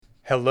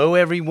Hello,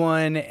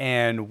 everyone,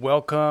 and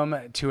welcome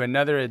to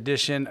another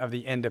edition of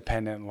the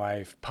Independent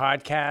Life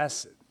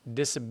Podcast,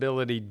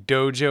 Disability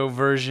Dojo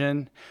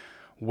version.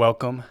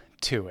 Welcome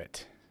to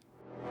it.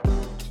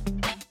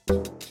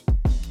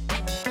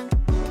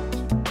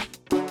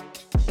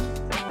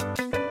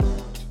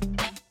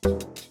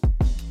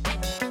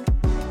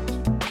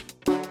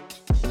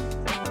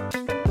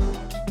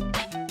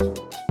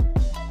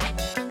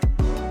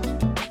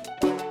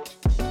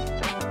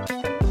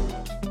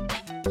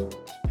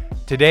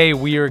 Today,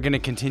 we are going to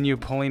continue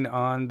pulling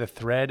on the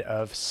thread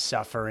of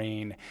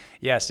suffering.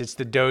 Yes, it's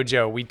the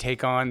dojo. We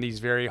take on these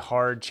very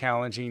hard,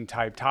 challenging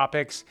type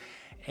topics.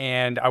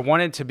 And I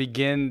wanted to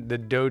begin the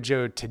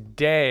dojo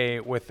today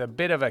with a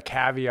bit of a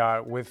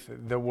caveat with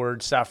the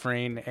word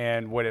suffering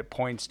and what it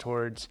points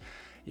towards,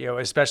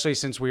 especially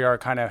since we are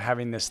kind of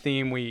having this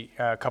theme.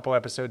 A couple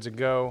episodes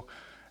ago,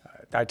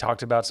 I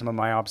talked about some of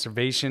my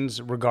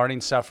observations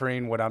regarding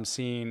suffering, what I'm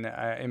seeing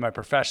in my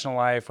professional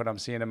life, what I'm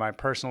seeing in my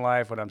personal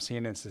life, what I'm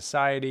seeing in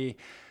society,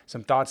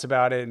 some thoughts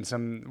about it, and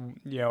some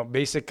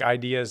basic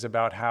ideas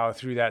about how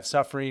through that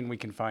suffering we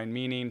can find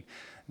meaning.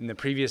 In the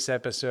previous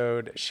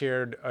episode,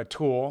 shared a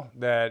tool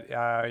that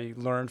I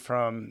learned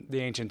from the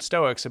ancient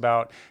Stoics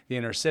about the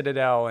inner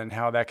citadel and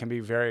how that can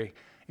be very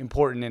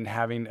important in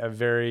having a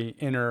very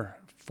inner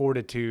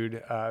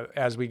fortitude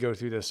as we go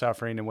through the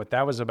suffering and what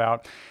that was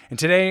about. And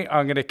today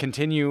I'm going to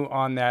continue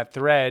on that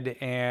thread.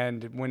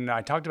 And when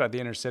I talked about the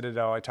inner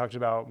citadel, I talked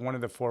about one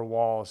of the four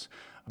walls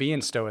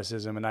being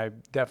Stoicism. And I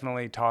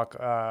definitely talk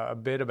a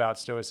bit about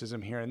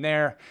Stoicism here and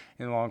there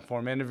in long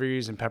form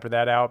interviews and pepper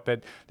that out.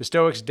 But the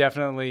Stoics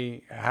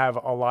definitely have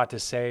a lot to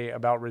say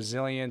about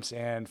resilience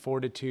and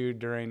fortitude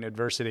during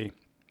adversity.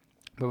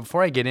 But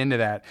before I get into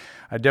that,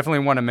 I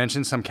definitely want to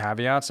mention some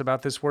caveats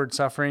about this word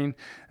suffering.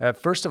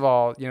 First of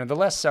all, the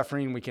less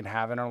suffering we can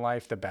have in our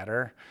life, the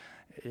better.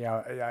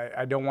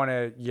 I don't want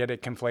to get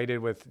it conflated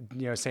with,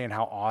 saying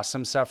how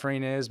awesome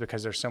suffering is,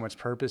 because there's so much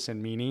purpose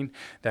and meaning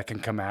that can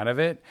come out of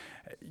it.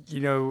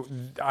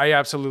 I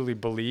absolutely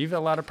believe a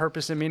lot of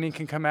purpose and meaning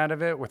can come out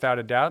of it without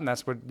a doubt. And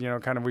that's what,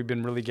 kind of we've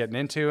been really getting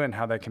into and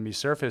how that can be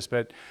surfaced.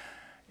 But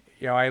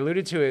I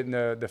alluded to it in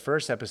the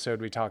first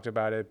episode, we talked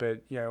about it,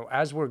 but,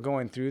 as we're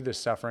going through the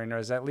suffering, or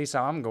as at least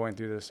I'm going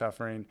through the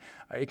suffering,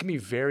 it can be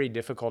very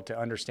difficult to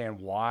understand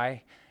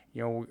why,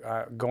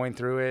 going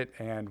through it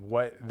and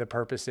what the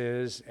purpose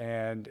is.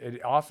 And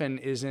it often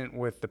isn't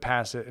with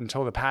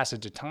until the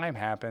passage of time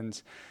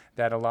happens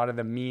that a lot of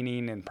the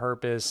meaning and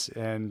purpose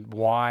and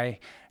why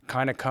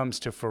kind of comes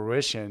to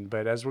fruition.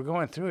 But as we're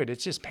going through it,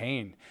 it's just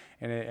pain.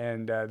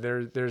 And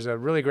there's a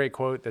really great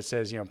quote that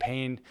says,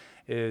 pain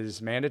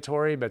is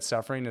mandatory, but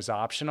suffering is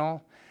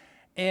optional.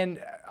 And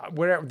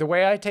the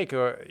way I take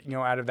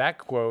out of that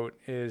quote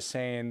is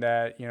saying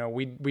that,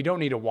 we don't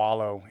need to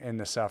wallow in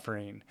the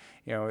suffering.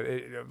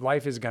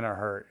 Life is going to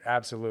hurt,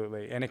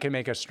 absolutely. And it can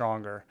make us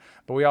stronger,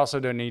 but we also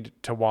don't need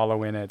to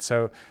wallow in it.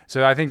 So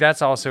I think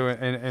that's also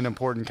an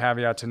important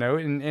caveat to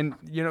note. And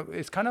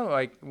it's kind of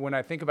like when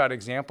I think about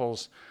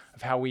examples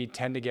of how we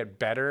tend to get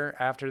better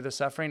after the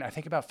suffering, I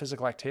think about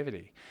physical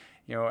activity.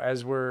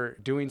 As we're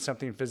doing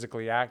something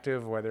physically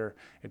active, whether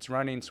it's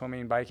running,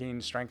 swimming,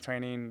 biking, strength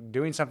training,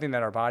 doing something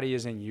that our body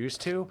isn't used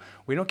to,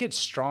 we don't get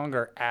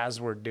stronger as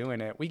we're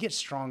doing it. We get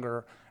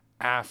stronger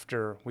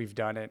after we've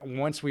done it,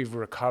 once we've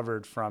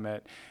recovered from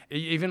it.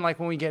 Even like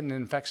when we get an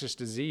infectious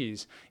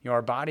disease,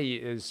 our body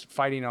is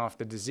fighting off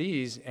the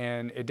disease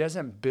and it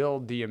doesn't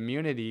build the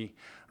immunity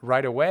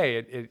right away.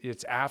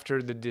 It's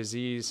after the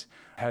disease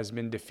has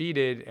been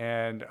defeated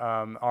and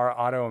our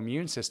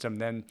autoimmune system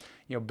then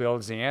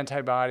builds the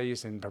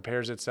antibodies and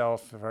prepares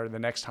itself for the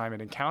next time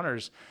it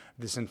encounters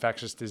this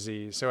infectious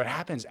disease. So it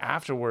happens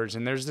afterwards.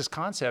 And there's this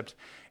concept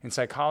in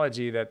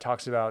psychology that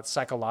talks about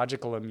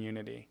psychological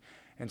immunity.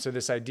 And so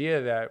this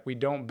idea that we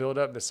don't build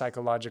up the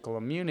psychological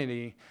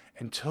immunity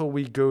until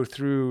we go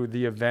through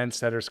the events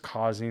that are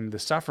causing the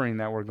suffering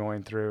that we're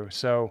going through.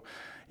 So,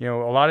 a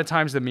lot of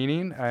times the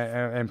meaning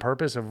and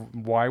purpose of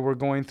why we're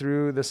going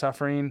through the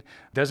suffering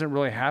doesn't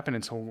really happen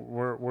until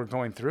we're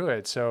going through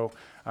it. So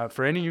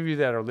for any of you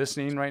that are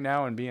listening right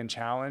now and being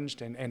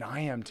challenged, and I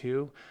am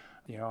too,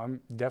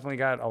 I'm definitely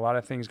got a lot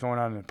of things going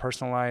on in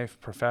personal life,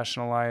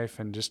 professional life,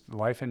 and just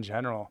life in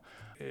general.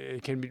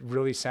 It can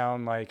really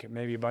sound like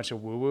maybe a bunch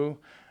of woo-woo,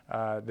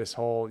 this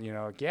whole,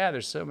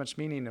 there's so much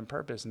meaning and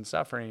purpose and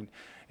suffering,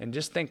 and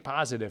just think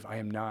positive. I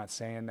am not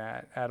saying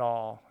that at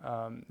all.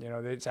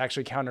 It's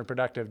actually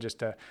counterproductive just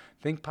to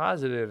think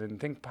positive and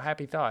think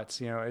happy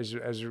thoughts,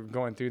 as you're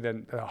going through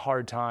the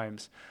hard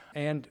times.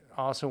 And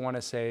also want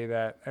to say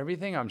that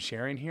everything I'm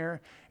sharing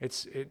here,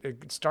 it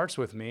starts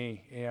with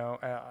me.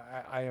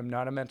 I am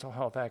not a mental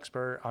health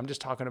expert. I'm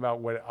just talking about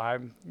what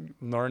I'm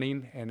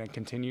learning and I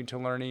continue to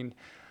learning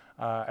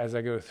as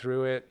I go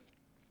through it.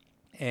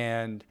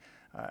 And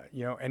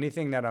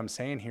anything that I'm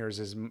saying here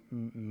is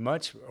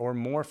much or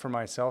more for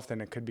myself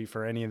than it could be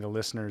for any of the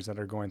listeners that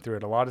are going through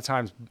it. A lot of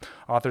times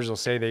authors will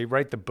say they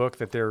write the book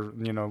that they're,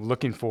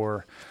 looking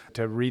for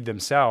to read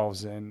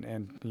themselves,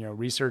 and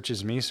research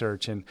is me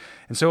search. And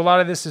so a lot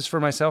of this is for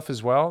myself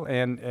as well.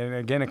 And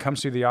again, it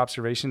comes through the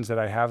observations that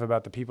I have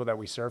about the people that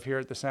we serve here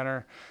at the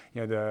center.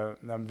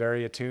 I'm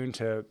very attuned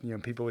to,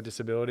 people with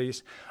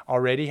disabilities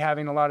already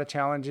having a lot of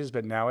challenges,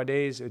 but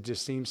nowadays it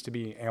just seems to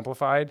be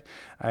amplified.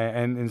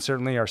 And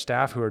certainly our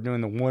staff who are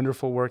doing the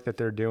wonderful work that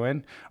they're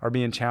doing are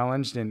being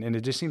challenged. And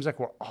it just seems like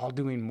we're all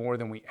doing more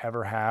than we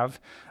ever have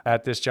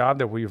at this job,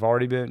 that we've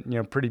already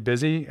been, pretty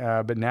busy.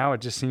 But now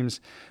it just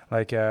seems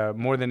like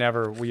more than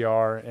ever we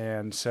are.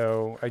 And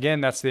so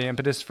again, that's the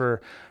impetus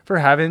for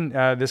having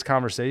this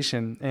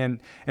conversation.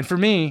 And for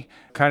me,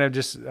 kind of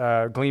just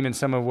gleaming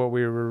some of what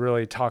we were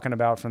really talking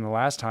about from the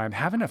last time,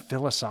 having a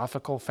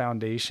philosophical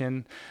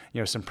foundation,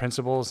 some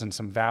principles and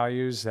some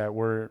values that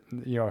we're,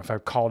 if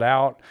I've called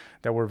out,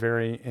 that we're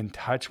very in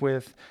touch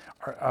with.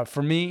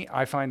 For me,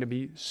 I find to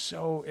be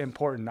so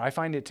important. I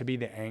find it to be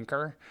the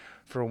anchor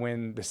for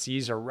when the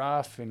seas are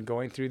rough and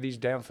going through these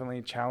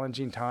definitely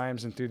challenging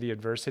times and through the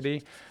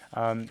adversity.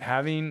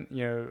 Having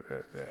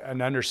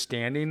an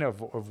understanding of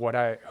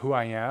who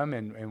I am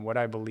and what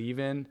I believe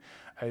in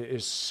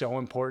is so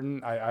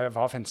important. I've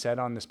often said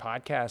on this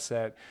podcast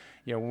that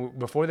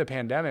before the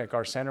pandemic,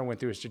 our center went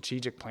through a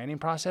strategic planning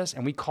process,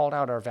 and we called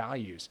out our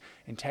values: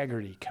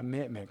 integrity,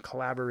 commitment,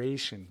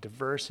 collaboration,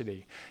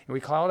 diversity. And we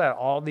called out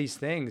all these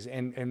things,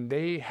 and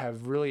they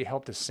have really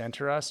helped to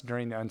center us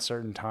during the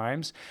uncertain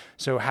times.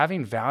 So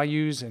having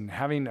values and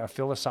having a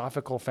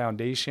philosophical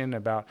foundation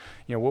about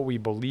what we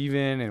believe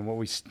in and what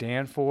we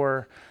stand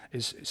for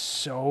is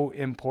so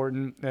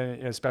important,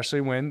 especially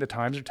when the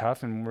times are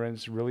tough and when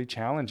it's really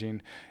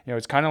challenging.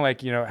 It's kind of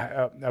like,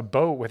 a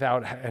boat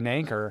without an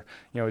anchor,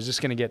 is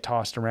just going to get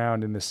tossed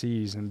around in the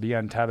seas and be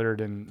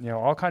untethered, and,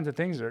 all kinds of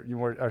things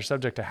are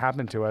subject to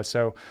happen to us.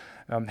 So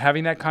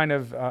having that kind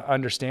of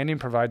understanding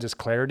provides us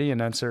clarity in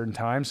uncertain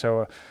times.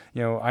 So,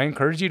 I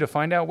encourage you to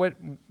find out what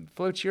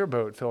floats your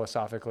boat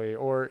philosophically,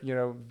 or,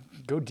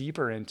 go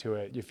deeper into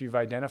it. If you've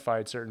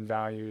identified certain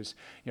values,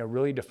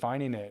 really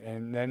defining it,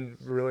 and then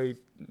really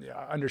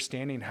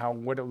understanding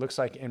what it looks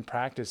like in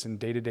practice in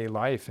day-to-day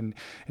life, and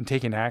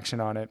taking action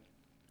on it.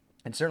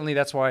 And certainly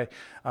that's why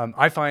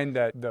I find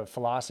that the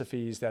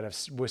philosophies that have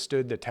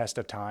withstood the test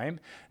of time,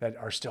 that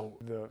are still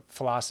the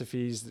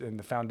philosophies and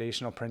the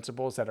foundational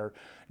principles that are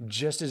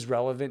just as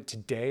relevant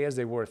today as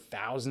they were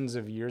thousands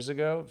of years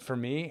ago, for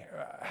me,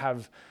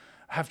 have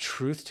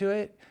truth to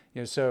it.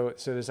 So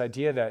this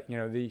idea that,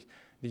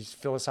 these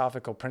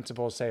philosophical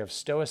principles, say, of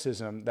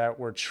Stoicism, that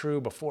were true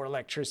before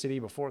electricity,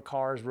 before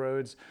cars,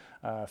 roads,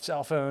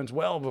 cell phones,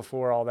 well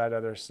before all that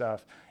other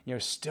stuff,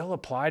 still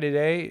apply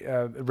today.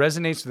 It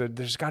resonates with it.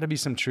 There's got to be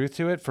some truth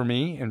to it for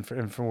me and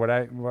for what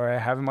I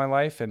have in my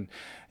life. And,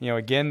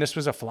 again, this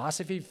was a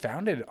philosophy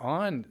founded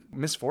on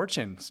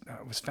misfortune.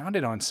 It was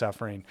founded on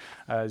suffering.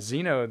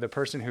 Zeno, the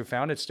person who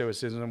founded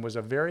Stoicism, was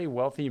a very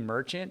wealthy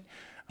merchant.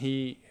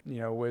 He,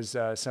 was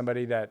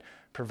somebody that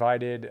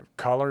provided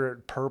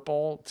colored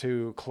purple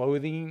to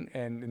clothing,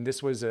 and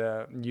this was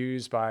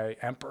used by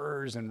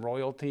emperors and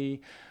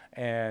royalty.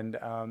 And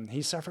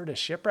he suffered a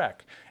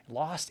shipwreck,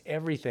 lost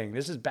everything.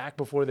 This is back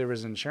before there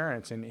was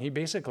insurance, and he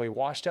basically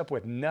washed up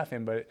with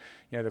nothing but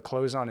the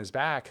clothes on his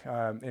back,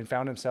 and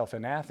found himself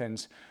in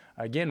Athens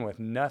again with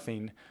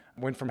nothing.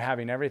 Went from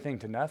having everything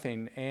to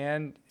nothing,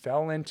 and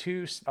fell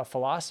into a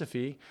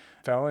philosophy,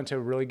 fell into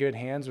really good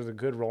hands with a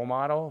good role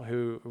model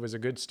who was a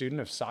good student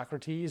of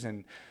Socrates,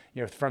 and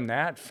from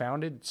that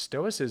founded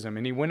Stoicism.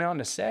 And he went on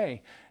to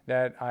say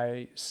that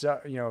I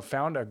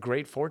found a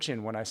great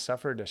fortune when I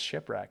suffered a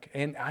shipwreck.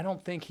 And I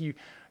don't think he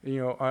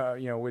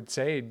would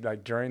say,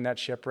 like, during that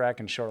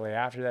shipwreck and shortly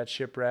after that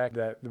shipwreck,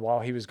 that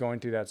while he was going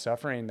through that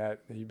suffering,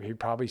 that he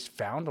probably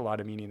found a lot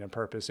of meaning and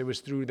purpose. It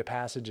was through the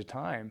passage of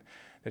time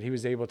that he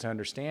was able to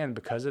understand,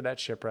 because of that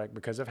shipwreck,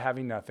 because of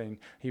having nothing,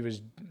 he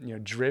was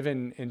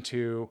driven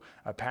into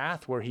a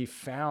path where he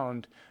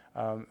found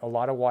a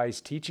lot of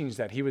wise teachings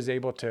that he was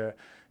able to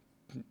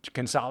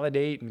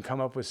consolidate and come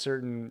up with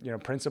certain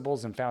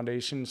principles and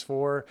foundations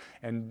for,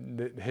 and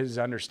his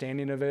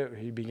understanding of it,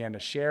 he began to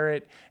share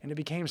it, and it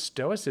became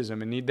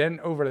Stoicism. And he then,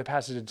 over the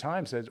passage of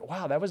time, says,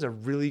 wow, that was a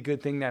really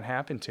good thing that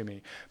happened to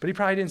me. But he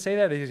probably didn't say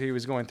that as he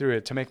was going through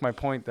it, to make my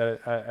point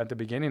that at the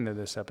beginning of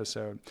this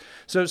episode.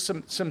 So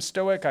some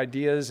Stoic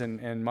ideas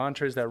and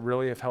mantras that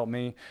really have helped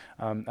me.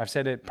 I've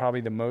said it probably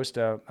the most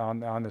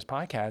on this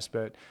podcast,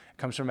 but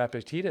comes from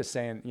Epictetus,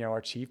 saying,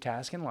 our chief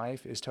task in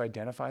life is to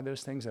identify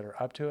those things that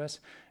are up to us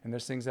and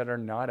those things that are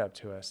not up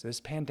to us. This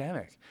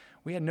pandemic,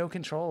 we had no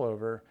control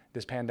over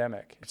this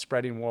pandemic. It's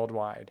spreading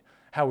worldwide.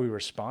 How we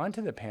respond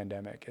to the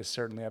pandemic is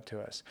certainly up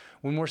to us.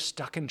 When we're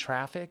stuck in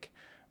traffic,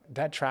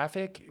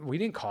 we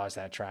didn't cause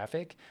that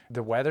traffic.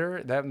 The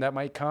weather that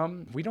might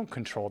come, we don't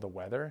control the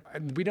weather.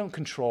 We don't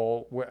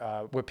control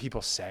what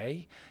people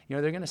say.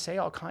 They're going to say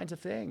all kinds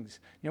of things.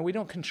 We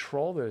don't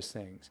control those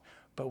things.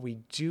 But we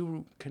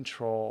do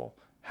control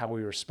how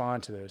we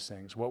respond to those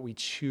things, what we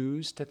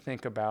choose to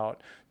think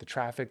about the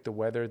traffic, the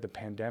weather, the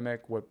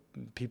pandemic, what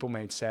people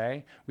may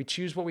say. We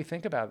choose what we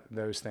think about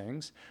those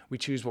things. We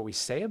choose what we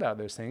say about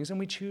those things, and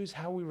we choose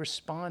how we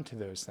respond to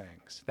those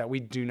things that we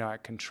do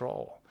not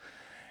control.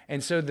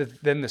 And so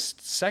then the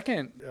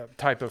second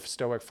type of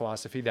Stoic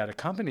philosophy that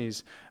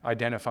accompanies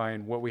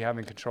identifying what we have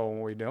in control and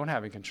what we don't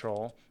have in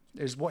control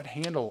is, what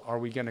handle are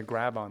we going to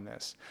grab on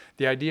this?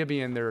 The idea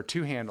being there are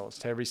two handles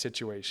to every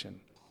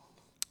situation.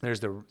 There's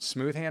the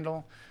smooth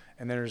handle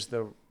and there's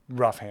the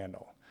rough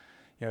handle.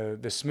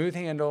 The smooth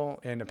handle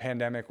in a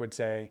pandemic would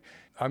say,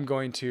 I'm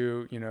going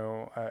to,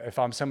 if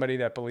I'm somebody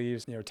that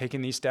believes,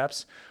 taking these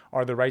steps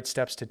are the right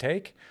steps to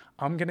take,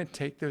 I'm going to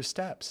take those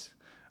steps.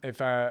 If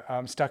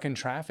I'm stuck in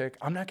traffic,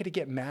 I'm not going to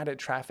get mad at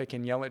traffic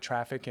and yell at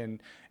traffic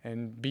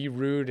and be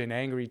rude and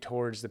angry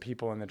towards the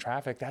people in the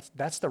traffic.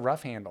 That's the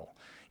rough handle.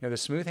 The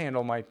smooth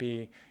handle might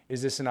be,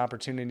 is this an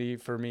opportunity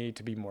for me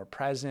to be more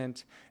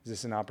present? Is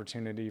this an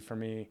opportunity for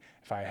me,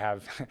 if I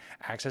have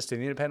access to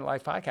the Independent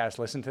Life podcast,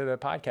 listen to the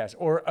podcast,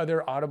 or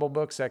other audible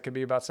books that could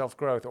be about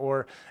self-growth,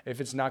 or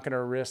if it's not going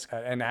to risk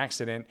an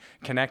accident,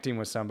 connecting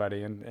with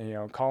somebody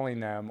and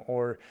calling them,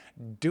 or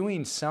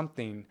doing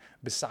something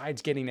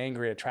besides getting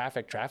angry at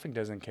traffic. Traffic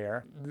doesn't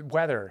care.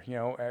 Weather,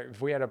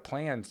 if we had a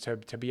plan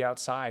to be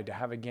outside, to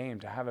have a game,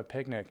 to have a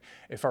picnic,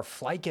 if our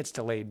flight gets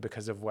delayed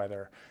because of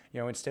weather,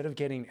 instead of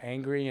getting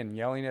angry and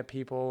yelling at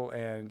people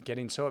and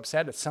getting so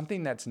upset, it's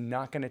something that's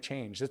not going to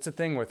change. That's the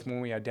thing with when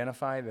we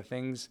identify the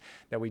things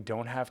that we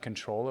don't have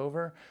control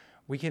over,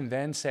 we can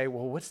then say,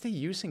 well, what's the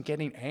use in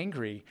getting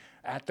angry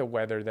at the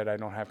weather that I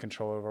don't have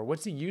control over?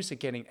 What's the use of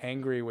getting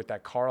angry with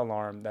that car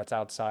alarm that's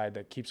outside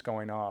that keeps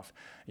going off?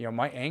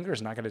 My anger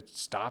is not going to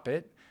stop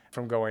it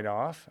from going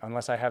off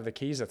unless I have the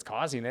keys that's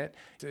causing it.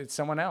 It's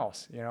someone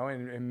else,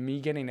 and me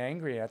getting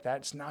angry at that,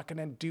 it's not going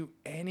to do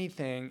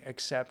anything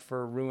except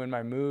for ruin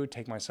my mood,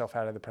 take myself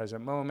out of the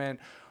present moment,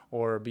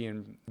 or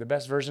being the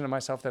best version of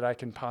myself that I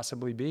can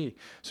possibly be.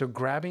 So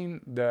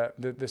grabbing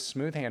the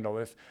smooth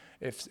handle,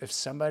 if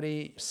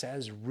somebody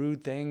says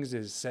rude things,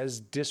 says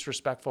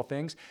disrespectful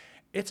things,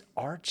 it's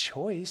our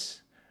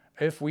choice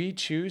if we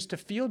choose to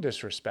feel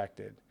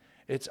disrespected.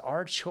 It's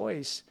our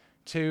choice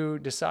to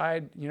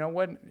decide,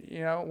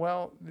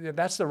 well,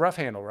 that's the rough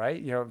handle,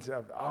 right?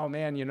 Oh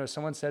man,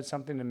 someone said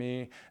something to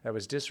me that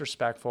was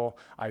disrespectful.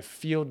 I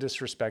feel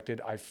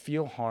disrespected. I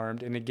feel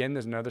harmed. And again,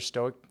 there's another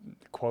Stoic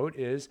quote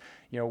is,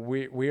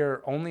 we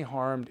are only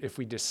harmed if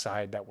we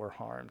decide that we're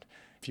harmed.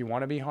 If you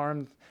want to be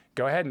harmed,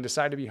 go ahead and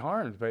decide to be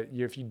harmed. But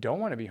if you don't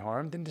want to be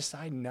harmed, then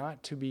decide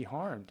not to be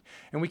harmed.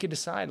 And we could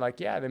decide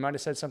they might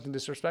have said something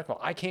disrespectful.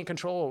 I can't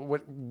control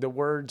what the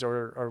words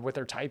or what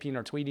they're typing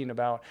or tweeting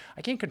about.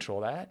 I can't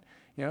control that,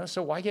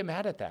 so why get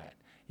mad at that?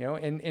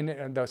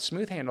 And the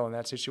smooth handle in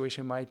that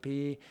situation might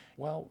be,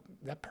 well,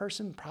 that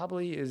person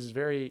probably is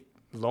very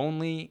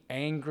lonely,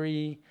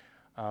 angry,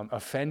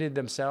 offended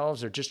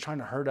themselves, or just trying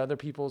to hurt other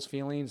people's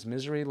feelings.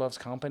 Misery loves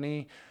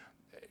company.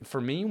 For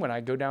me, when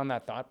I go down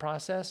that thought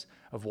process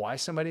of why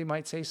somebody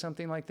might say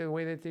something like the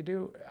way that they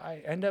do, I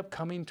end up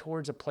coming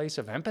towards a place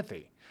of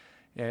empathy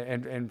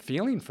and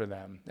feeling for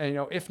them.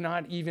 And, if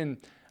not even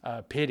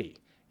pity,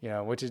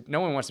 which is,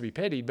 no one wants to be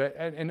pitied, but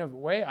in a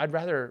way, I'd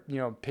rather,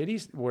 pity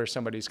where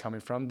somebody's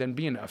coming from than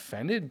being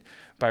offended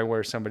by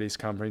where somebody's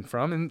coming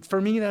from. And for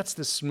me, that's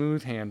the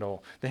smooth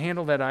handle, the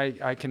handle that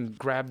I can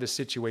grab the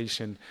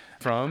situation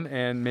from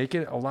and make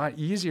it a lot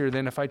easier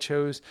than if I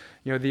chose,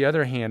 the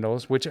other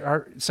handles, which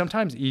are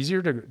sometimes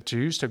easier to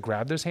choose to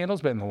grab those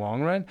handles, but in the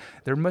long run,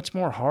 they're much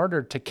more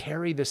harder to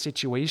carry the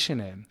situation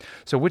in.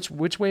 So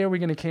which way are we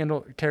going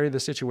to carry the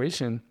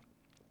situation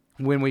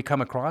when we come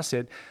across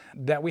it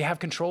that we have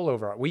control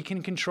over? We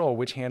can control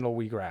which handle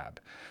we grab.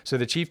 So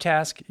the chief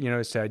task,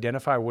 is to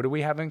identify what do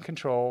we have in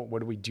control, what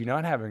do we do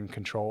not have in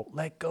control,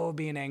 let go of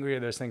being angry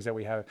at those things that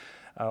we have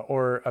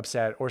or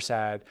upset or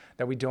sad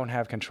that we don't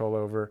have control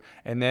over,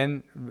 and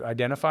then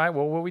identify,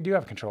 well, what we do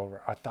have control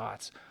over, our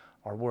thoughts,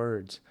 our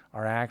words,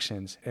 our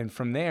actions. And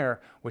from there,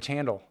 which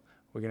handle?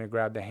 We're going to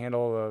grab the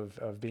handle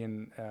of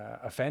being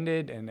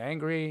offended and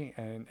angry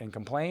and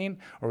complain,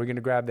 or we're going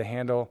to grab the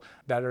handle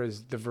that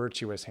is the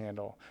virtuous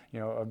handle,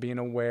 of being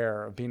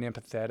aware, of being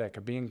empathetic,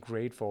 of being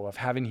grateful, of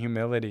having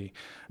humility.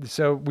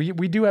 So we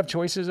do have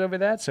choices over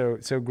that. So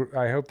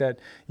I hope that,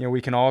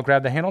 we can all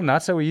grab the handle.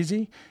 Not so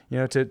easy,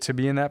 to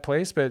be in that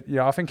place, but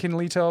often can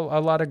lead to a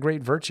lot of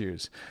great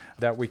virtues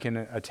that we can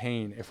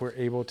attain if we're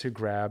able to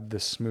grab the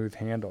smooth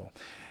handle.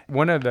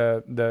 One of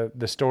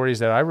the stories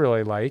that I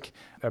really like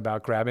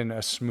about grabbing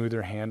a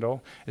smoother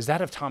handle is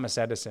that of Thomas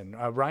Edison.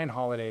 Ryan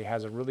Holiday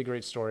has a really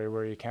great story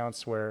where he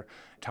accounts where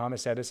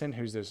Thomas Edison,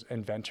 who's this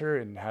inventor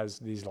and has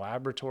these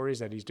laboratories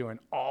that he's doing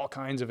all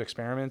kinds of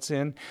experiments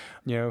in.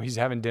 He's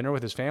having dinner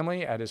with his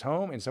family at his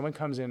home, and someone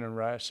comes in and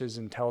rushes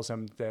and tells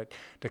him that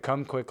to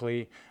come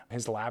quickly.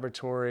 His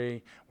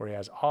laboratory, where he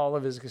has all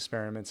of his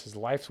experiments, his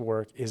life's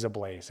work, is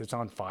ablaze. It's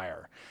on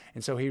fire.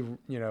 And so he,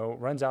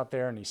 runs out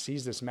there and he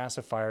sees this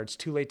massive fire. It's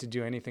too late to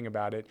do anything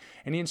about it.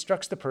 And he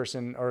instructs the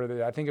person,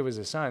 I think it was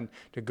his son,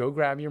 to go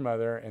grab your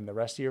mother and the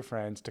rest of your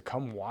friends to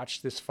come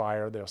watch this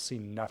fire. They'll see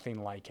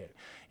nothing like it.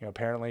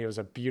 Apparently it was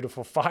a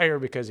beautiful fire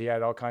because he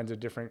had all kinds of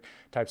different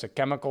types of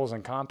chemicals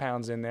and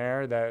compounds in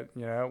there that,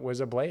 was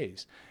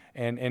ablaze.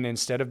 And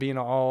instead of being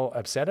all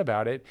upset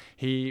about it,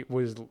 he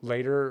was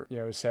later,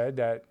 said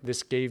that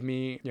this gave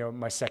me,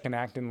 my second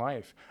act in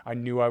life. I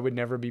knew I would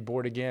never be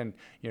bored again,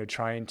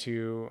 trying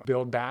to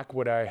build back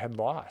what I had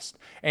lost.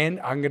 And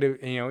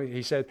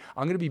he said,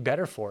 I'm going to be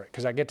better for it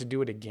because I get to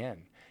do it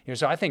again.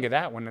 So I think of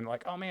that when I'm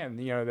like, oh man,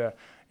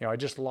 I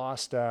just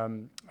lost a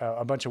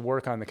bunch of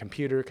work on the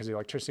computer because the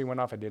electricity went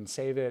off. I didn't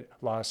save it.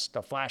 Lost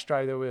a flash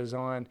drive that was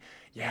on.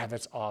 Yeah,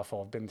 that's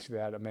awful. I've been through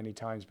that many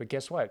times. But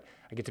guess what?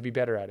 I get to be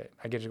better at it.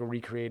 I get to go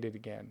recreate it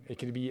again. It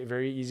can be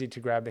very easy to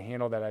grab the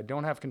handle that I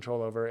don't have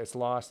control over. It's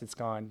lost. It's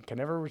gone. Can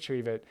never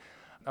retrieve it.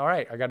 All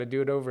right, I got to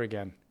do it over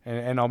again,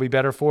 and I'll be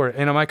better for it.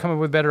 And I might come up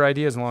with better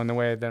ideas along the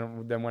way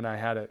than when I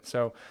had it.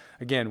 So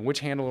again,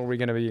 which handle are we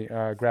going to be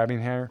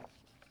grabbing here?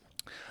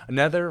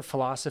 Another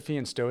philosophy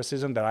in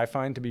Stoicism that I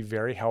find to be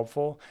very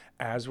helpful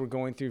as we're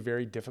going through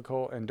very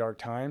difficult and dark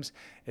times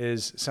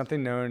is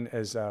something known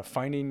as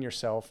finding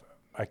yourself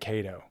a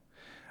Cato.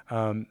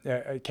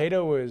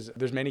 Cato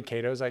there's many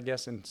Catos, I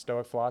guess, in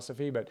Stoic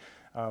philosophy, but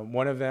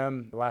one of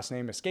them, the last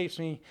name escapes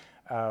me,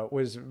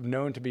 was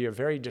known to be a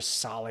very just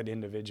solid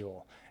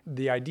individual.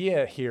 The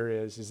idea here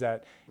is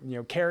that,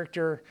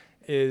 character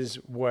is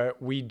what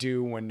we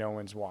do when no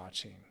one's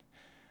watching.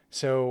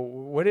 So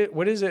what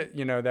is it,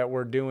 that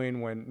we're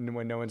doing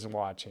when no one's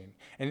watching?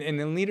 And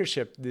in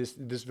leadership, this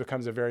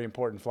becomes a very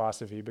important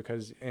philosophy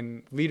because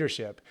in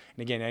leadership,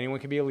 and again, anyone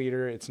can be a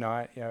leader. It's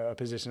not a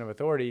position of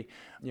authority.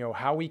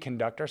 How we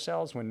conduct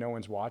ourselves when no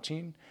one's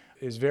watching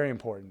is very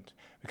important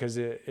because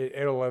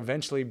it'll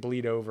eventually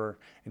bleed over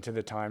into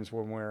the times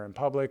when we're in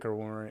public or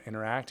when we're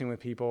interacting with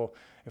people.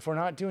 If we're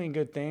not doing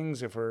good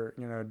things, if we're,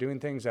 doing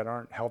things that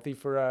aren't healthy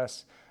for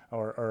us,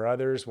 or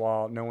others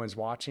while no one's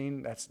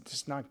watching, that's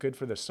just not good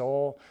for the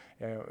soul.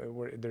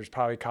 There's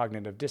probably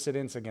cognitive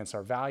dissonance against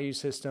our value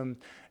system.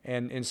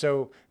 And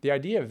so the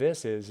idea of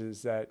this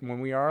is that when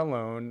we are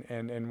alone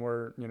and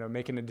we're,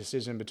 making a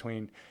decision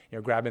between,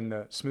 grabbing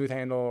the smooth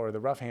handle or the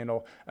rough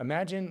handle,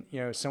 imagine,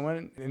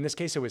 someone, in this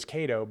case it was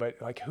Cato, but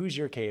like, who's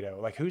your Cato?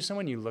 Like, who's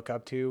someone you look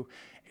up to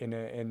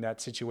in that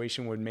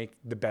situation would make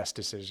the best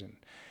decision?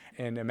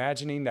 And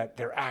imagining that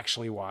they're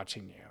actually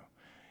watching you.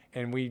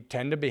 And we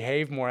tend to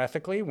behave more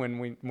ethically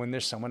when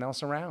there's someone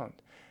else around.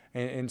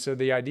 And so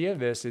the idea of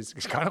this is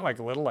kind of like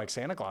a little like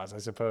Santa Claus, I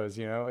suppose,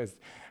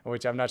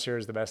 which I'm not sure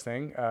is the best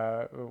thing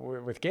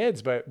with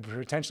kids, but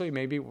potentially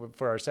maybe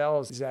for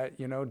ourselves is that,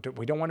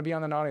 we don't want to be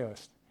on the naughty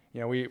list.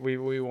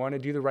 We want to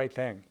do the right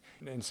thing.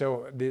 And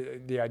so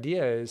the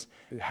idea is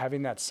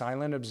having that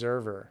silent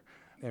observer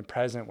and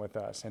present with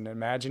us and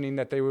imagining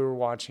that they were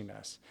watching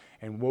us.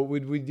 And what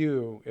would we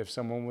do if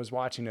someone was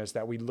watching us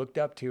that we looked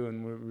up to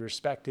and we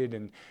respected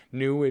and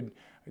knew would,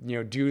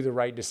 do the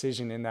right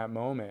decision in that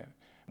moment?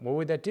 What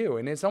would that do?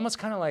 And it's almost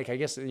kind of like, I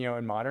guess,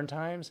 in modern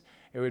times,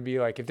 it would be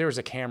like if there was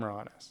a camera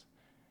on us,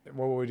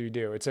 what would we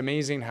do? It's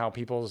amazing how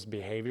people's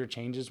behavior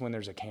changes when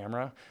there's a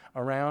camera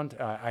around.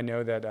 I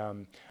know that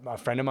a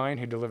friend of mine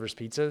who delivers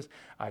pizzas,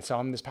 I saw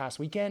him this past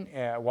weekend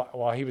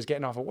while he was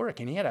getting off of work,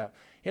 and he had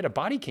a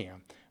body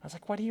cam. I was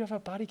like, why do you have a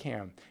body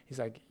cam? He's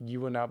like, you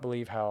will not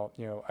believe how,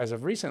 as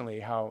of recently,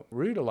 how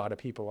rude a lot of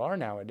people are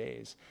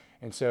nowadays.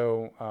 And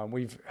so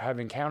have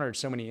encountered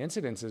so many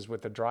incidences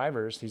with the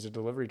drivers, he's a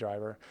delivery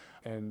driver,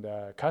 and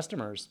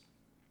customers,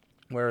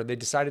 where they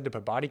decided to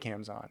put body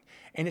cams on.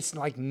 And it's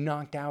like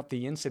knocked out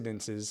the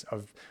incidences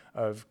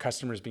of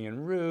customers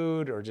being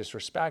rude or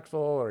disrespectful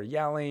or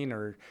yelling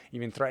or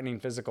even threatening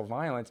physical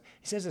violence.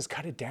 He says it's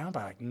cut it down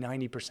by like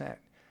 90%.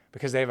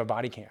 Because they have a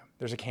body cam.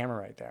 There's a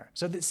camera right there.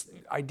 So this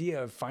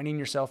idea of finding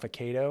yourself a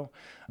Cato,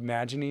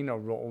 imagining a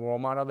role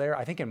model there,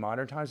 I think in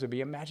modern times would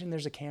be, imagine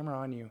there's a camera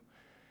on you.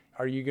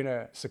 Are you going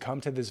to succumb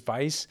to this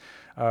vice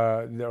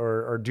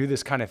or do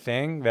this kind of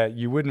thing that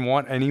you wouldn't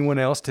want anyone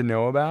else to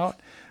know about?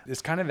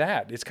 It's kind of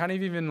that. It's kind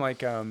of even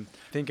like, I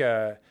think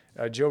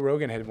Joe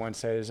Rogan had once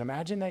said, is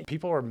imagine that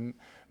people are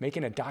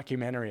making a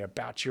documentary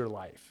about your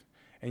life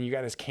and you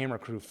got this camera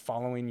crew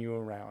following you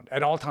around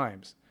at all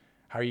times.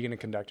 How are you going to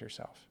conduct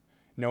yourself?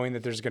 Knowing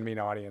that there's going to be an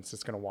audience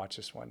that's going to watch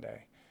this one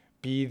day.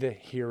 Be the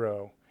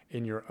hero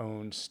in your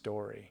own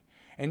story.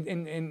 And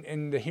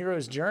the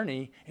hero's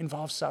journey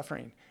involves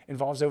suffering,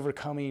 involves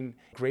overcoming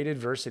great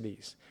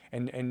adversities,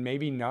 and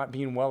maybe not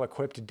being well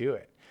equipped to do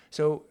it.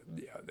 So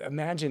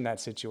imagine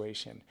that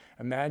situation.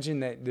 Imagine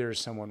that there's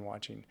someone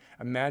watching.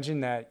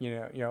 Imagine that,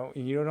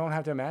 you don't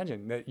have to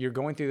imagine that you're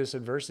going through this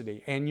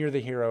adversity and you're the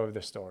hero of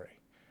the story.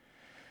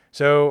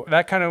 So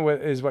that kind of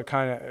is what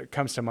kind of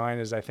comes to mind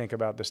as I think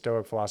about the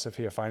Stoic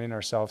philosophy of finding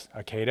ourselves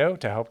a Cato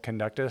to help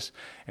conduct us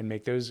and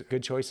make those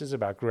good choices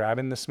about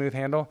grabbing the smooth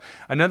handle.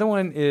 Another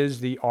one is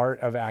the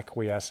art of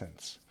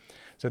acquiescence.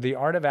 So the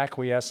art of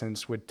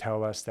acquiescence would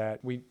tell us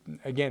that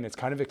again, it's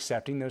kind of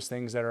accepting those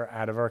things that are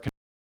out of our control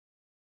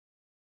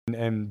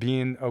and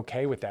being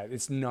okay with that.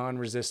 It's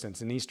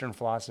non-resistance. In Eastern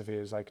philosophy,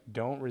 is like,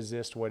 don't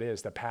resist what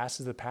is. The past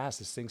is the past.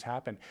 These things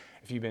happen.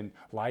 If you've been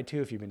lied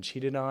to, if you've been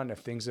cheated on, if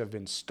things have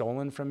been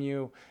stolen from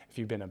you, if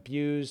you've been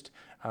abused,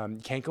 you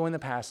can't go in the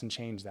past and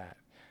change that.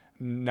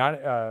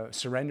 Not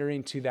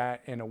surrendering to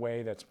that in a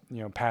way that's,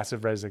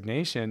 passive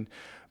resignation,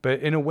 but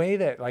in a way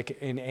that, like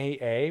in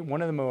AA,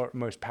 one of the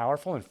most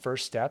powerful and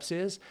first steps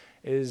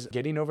is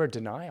getting over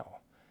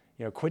denial.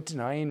 Quit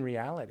denying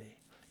reality.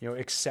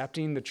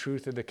 Accepting the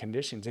truth of the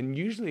conditions. And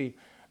usually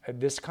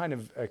this kind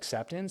of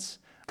acceptance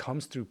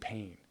comes through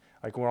pain.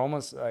 Like we're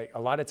almost like,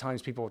 a lot of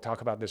times people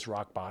talk about this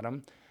rock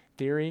bottom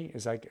theory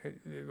is like,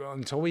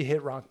 until we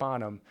hit rock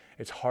bottom,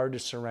 it's hard to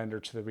surrender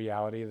to the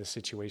reality of the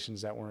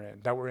situations that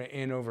we're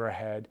in over our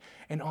head,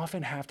 and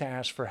often have to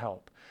ask for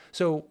help.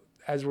 So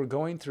as we're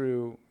going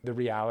through the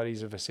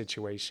realities of a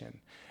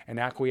situation and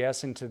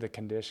acquiescing to the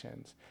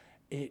conditions,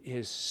 it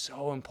is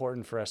so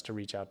important for us to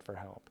reach out for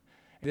help.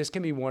 This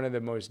can be one of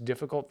the most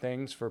difficult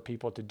things for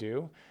people to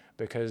do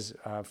because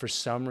for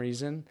some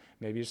reason,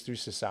 maybe it's through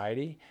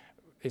society,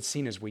 it's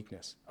seen as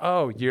weakness.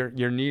 Oh, you're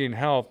needing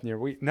help. You're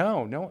weak.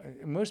 No.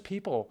 Most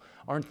people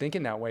aren't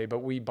thinking that way, but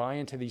we buy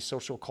into these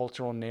social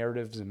cultural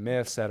narratives and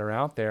myths that are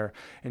out there.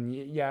 And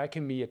yeah, it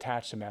can be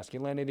attached to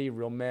masculinity.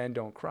 Real men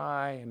don't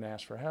cry and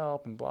ask for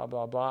help and blah,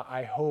 blah, blah.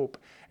 I hope,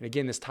 and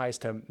again, this ties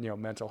to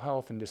mental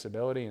health and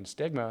disability and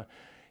stigma,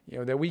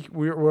 that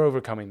we're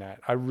overcoming that.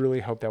 I really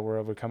hope that we're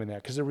overcoming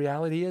that, because the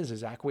reality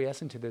is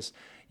acquiescing to this.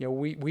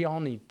 We all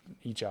need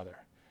each other.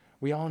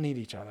 We all need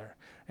each other.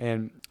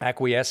 And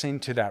acquiescing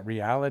to that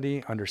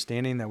reality,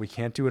 understanding that we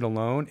can't do it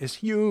alone, is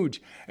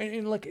huge.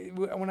 And look,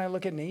 when I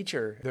look at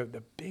nature,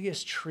 the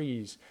biggest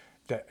trees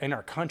that in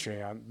our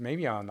country,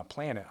 maybe on the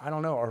planet, I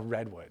don't know, are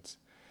redwoods.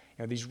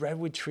 These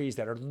redwood trees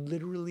that are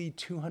literally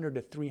 200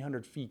 to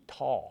 300 feet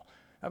tall.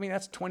 I mean,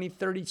 that's 20,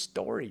 30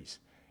 stories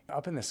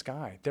up in the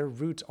sky. Their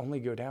roots only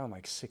go down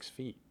like 6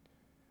 feet.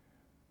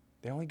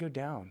 They only go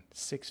down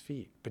 6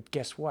 feet. But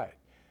guess what?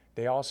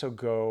 They also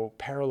go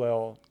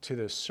parallel to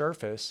the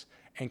surface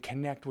and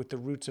connect with the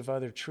roots of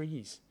other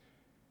trees.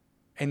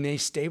 And they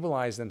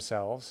stabilize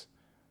themselves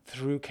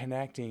through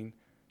connecting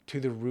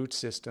to the root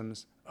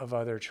systems of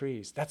other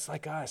trees. That's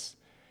like us.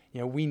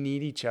 We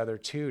need each other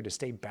too, to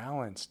stay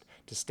balanced,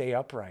 to stay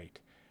upright.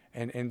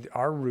 And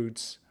our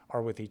roots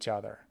are with each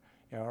other.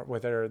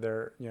 Whether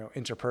they're,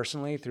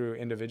 interpersonally through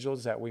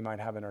individuals that we might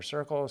have in our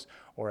circles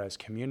or as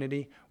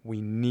community,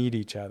 we need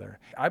each other.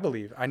 I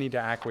believe I need to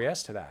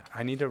acquiesce to that.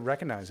 I need to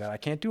recognize that I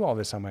can't do all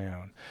this on my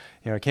own.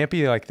 It can't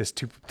be like this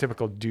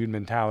typical dude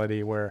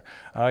mentality where,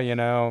 I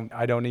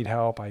don't need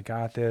help. I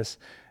got this.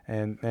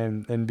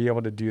 And be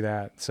able to do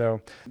that. So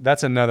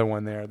that's another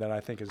one there that I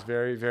think is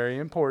very, very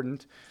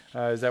important,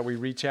 is that we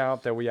reach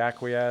out, that we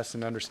acquiesce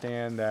and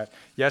understand that,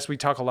 yes, we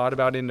talk a lot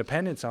about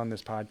independence on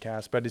this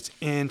podcast, but it's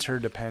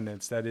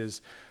interdependence that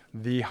is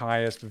the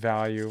highest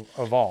value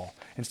of all.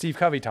 And Steve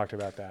Covey talked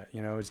about that.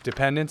 It's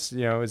dependence,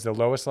 is the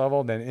lowest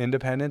level, then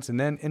independence, and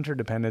then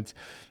interdependence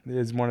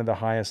is one of the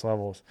highest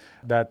levels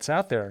that's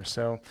out there.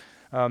 So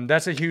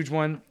that's a huge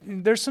one.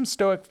 There's some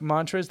Stoic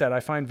mantras that I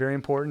find very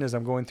important as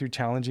I'm going through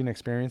challenging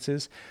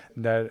experiences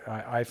that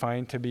I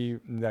find to be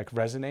like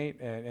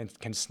resonate and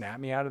can snap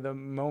me out of the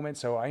moment.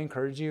 So I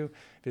encourage you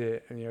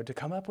to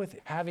come up with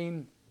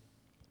having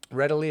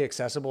readily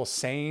accessible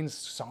sayings,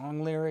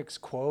 song lyrics,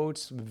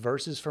 quotes,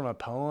 verses from a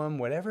poem,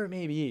 whatever it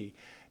may be,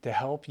 to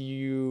help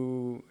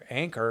you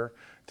anchor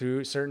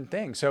through certain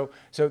things. So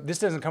this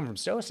doesn't come from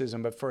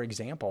Stoicism, but for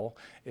example,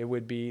 it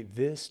would be,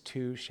 "This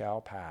too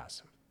shall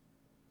pass."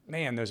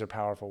 Man, those are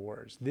powerful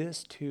words.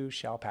 This too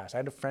shall pass. I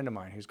had a friend of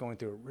mine who's going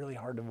through a really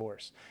hard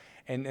divorce.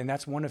 And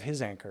that's one of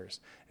his anchors,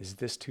 is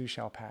this too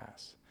shall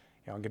pass.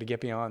 I'm going to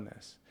get beyond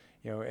this.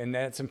 And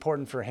that's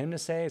important for him to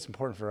say. It's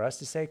important for us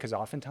to say, because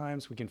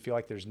oftentimes we can feel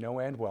like there's no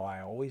end. Well,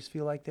 I always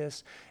feel like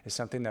this is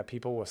something that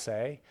people will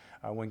say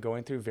when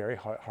going through very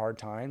hard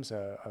times,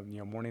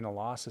 mourning a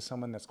loss of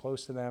someone that's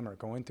close to them, or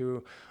going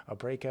through a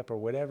breakup or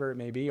whatever it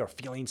may be, or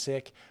feeling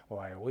sick. Well,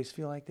 I always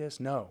feel like this.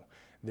 No.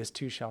 This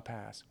too shall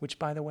pass, which,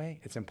 by the way,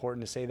 it's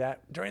important to say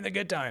that during the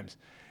good times,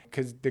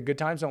 because the good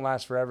times don't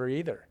last forever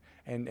either.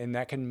 And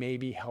that can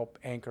maybe help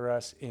anchor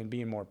us in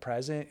being more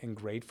present and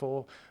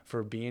grateful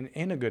for being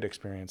in a good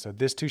experience. So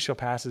this too shall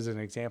pass is an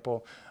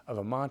example of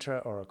a mantra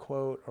or a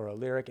quote or a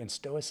lyric. And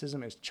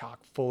Stoicism is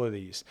chock full of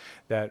these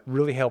that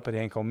really help it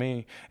anchor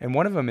me. And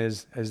one of them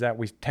is that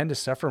we tend to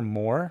suffer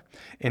more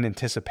in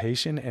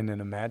anticipation and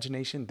in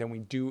imagination than we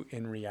do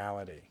in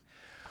reality.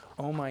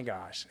 Oh my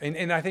gosh.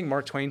 And I think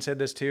Mark Twain said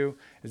this too,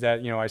 is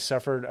that, I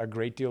suffered a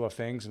great deal of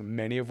things,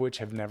 many of which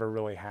have never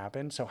really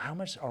happened. So how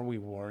much are we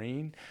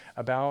worrying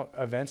about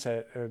events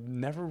that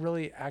never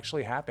really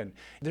actually happened?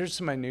 There's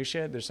some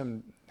minutia, there's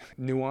some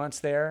nuance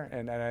there.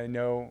 And I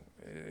know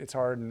it's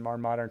hard in our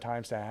modern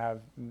times to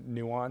have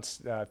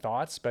nuanced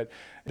thoughts, but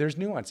there's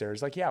nuance there.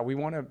 It's like, yeah, we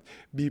want to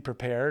be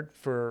prepared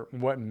for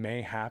what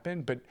may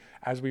happen, but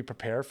as we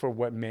prepare for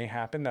what may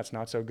happen, that's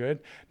not so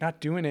good.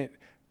 Not doing it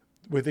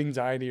with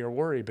anxiety or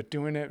worry, but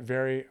doing it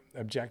very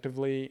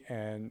objectively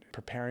and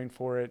preparing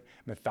for it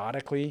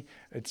methodically.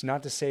 It's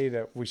not to say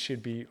that we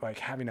should be like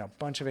having a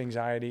bunch of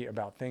anxiety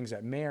about things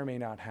that may or may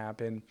not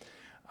happen.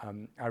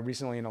 I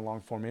recently in a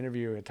long form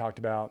interview had talked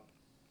about,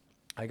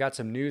 I got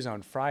some news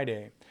on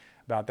Friday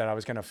about that I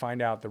was going to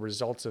find out the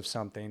results of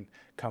something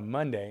come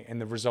Monday, and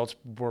the results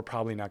were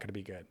probably not going to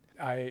be good.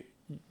 I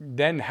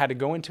then had to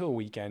go into a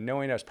weekend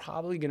knowing I was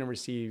probably going to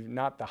receive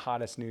not the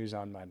hottest news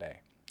on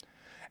Monday.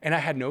 And I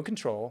had no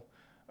control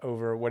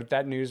over what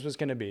that news was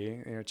going to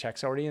be.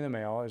 Check's already in the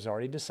mail. It was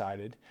already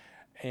decided.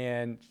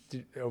 And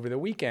over the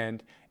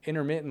weekend,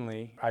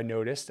 intermittently, I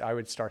noticed I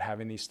would start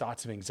having these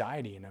thoughts of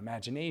anxiety and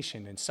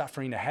imagination and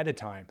suffering ahead of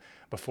time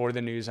before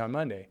the news on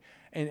Monday.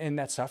 And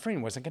that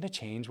suffering wasn't going to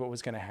change what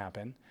was going to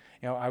happen.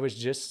 I was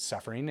just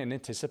suffering in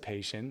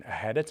anticipation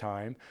ahead of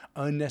time,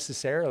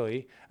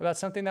 unnecessarily, about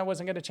something that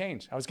wasn't going to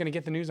change. I was going to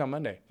get the news on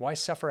Monday. Why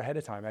suffer ahead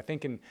of time? I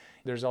think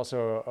there's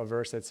also a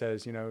verse that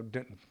says,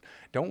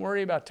 don't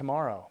worry about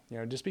tomorrow.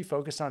 Just be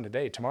focused on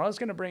today. Tomorrow's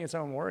going to bring its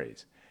own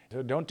worries.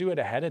 So don't do it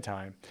ahead of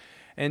time.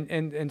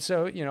 And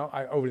so,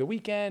 over the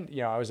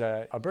weekend, I was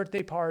at a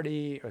birthday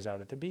party, I was out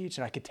at the beach,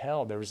 and I could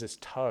tell there was this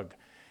tug,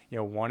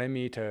 wanting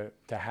me to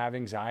have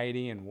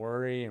anxiety and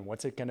worry and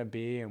what's it going to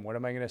be and what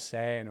am I going to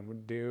say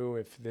and do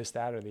if this,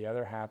 that, or the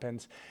other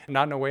happens.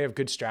 Not in a way of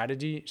good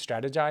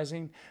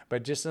strategizing,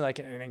 but just in like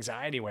an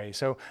anxiety way.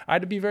 So I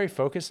had to be very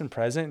focused and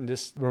present and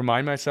just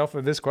remind myself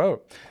of this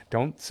quote: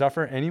 don't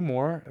suffer any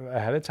more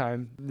ahead of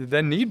time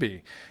than need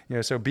be.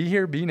 So be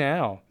here, be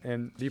now,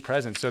 and be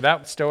present. So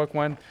that Stoic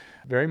one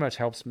very much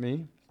helps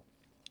me.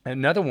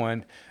 Another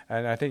one,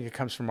 and I think it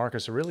comes from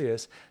Marcus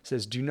Aurelius,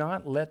 says, do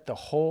not let the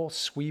whole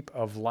sweep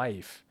of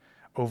life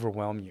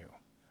overwhelm you.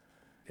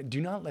 Do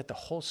not let the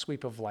whole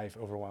sweep of life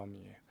overwhelm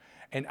you.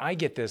 And I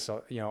get this,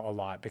 a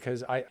lot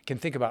because I can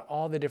think about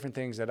all the different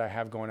things that I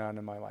have going on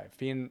in my life.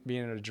 Being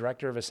a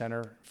director of a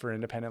center for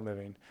independent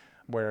living,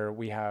 where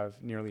we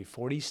have nearly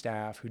 40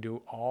 staff who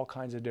do all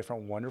kinds of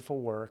different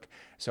wonderful work.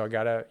 So I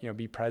got to,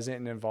 be present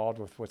and involved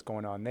with what's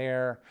going on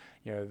there,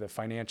 the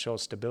financial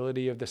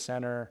stability of the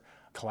center,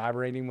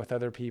 collaborating with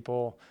other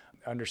people,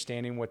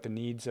 understanding what the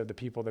needs of the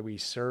people that we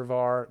serve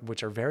are,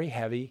 which are very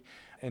heavy.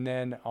 And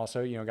then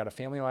also, got a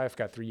family life,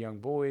 got 3 young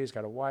boys,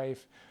 got a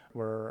wife.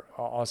 We're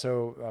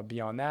also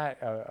beyond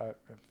that, a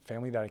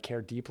family that I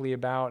care deeply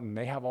about, and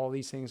they have all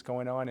these things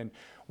going on. And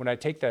when I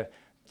take the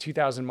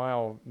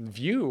 2,000-mile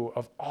view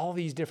of all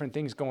these different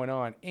things going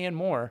on and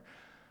more,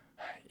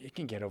 it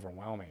can get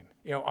overwhelming.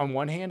 On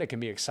one hand, it can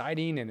be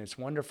exciting and it's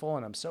wonderful,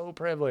 and I'm so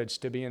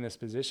privileged to be in this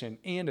position.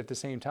 And at the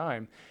same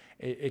time,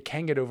 it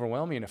can get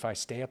overwhelming if I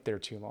stay up there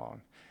too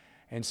long.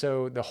 And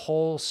so the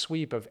whole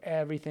sweep of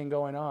everything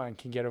going on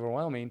can get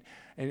overwhelming.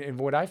 And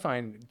what I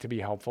find to be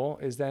helpful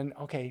is then,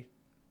 okay,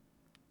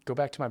 go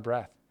back to my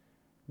breath,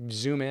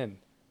 zoom in,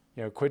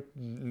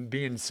 quit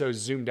being so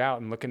zoomed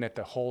out and looking at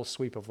the whole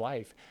sweep of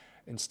life.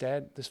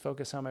 Instead, just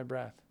focus on my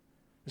breath.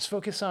 Just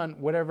focus on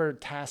whatever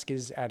task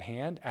is at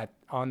hand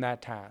on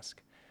that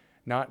task.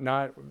 Not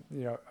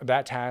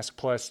that task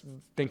plus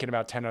thinking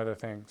about 10 other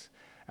things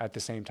at the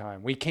same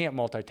time. We can't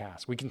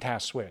multitask. We can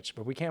task switch,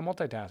 but we can't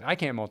multitask. I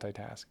can't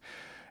multitask.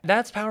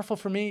 That's powerful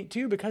for me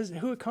too, because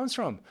who it comes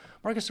from,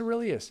 Marcus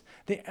Aurelius,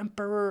 the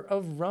emperor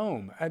of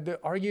Rome,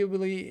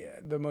 arguably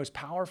the most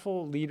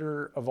powerful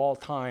leader of all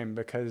time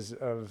because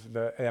of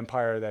the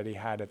empire that he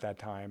had at that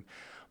time,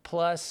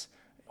 plus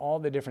all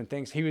the different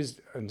things. He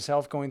was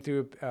himself going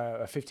through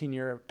a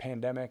 15-year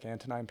pandemic,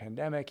 Antonine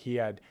pandemic. He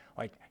had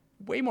like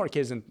way more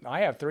kids than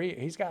I have 3.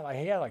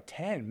 He had like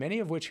 10, many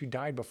of which who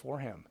died before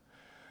him.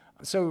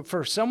 So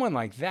for someone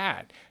like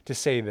that to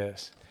say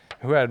this,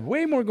 who had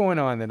way more going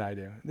on than I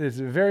do, it's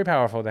very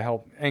powerful to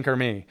help anchor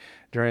me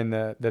during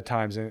the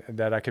times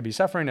that I could be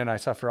suffering. And I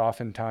suffer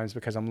oftentimes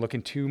because I'm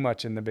looking too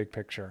much in the big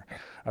picture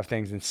of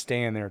things and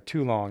staying there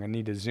too long. I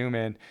need to zoom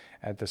in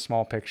at the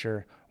small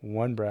picture,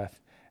 one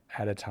breath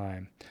at a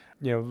time.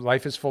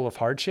 Life is full of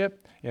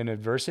hardship and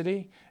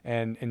adversity.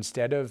 And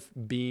instead of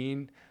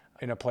being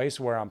in a place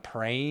where I'm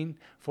praying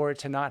for it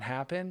to not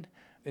happen,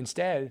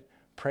 instead,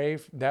 pray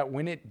that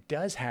when it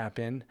does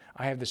happen,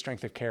 I have the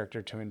strength of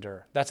character to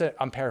endure.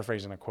 I'm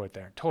paraphrasing a quote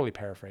there, totally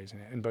paraphrasing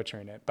it and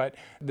butchering it. But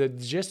the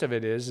gist of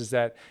it is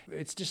that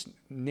it's just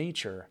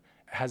nature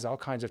has all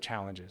kinds of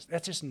challenges.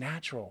 That's just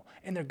natural,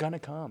 and they're going to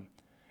come.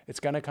 It's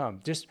going to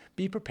come. Just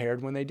be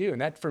prepared when they do. And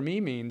that for me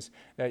means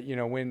that,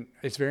 when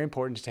it's very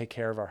important to take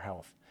care of our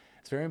health.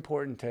 It's very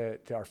important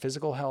to our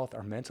physical health,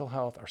 our mental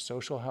health, our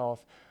social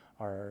health,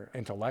 our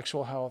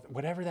intellectual health,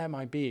 whatever that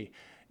might be.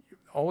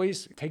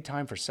 always take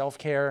time for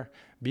self-care,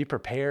 be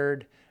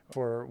prepared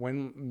for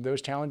when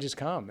those challenges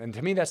come. And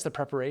to me, that's the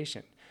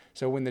preparation.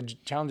 So when the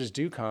challenges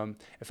do come,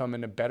 if I'm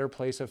in a better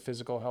place of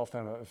physical health,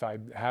 if I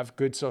have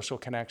good social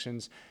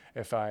connections,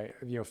 if I,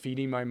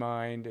 feeding my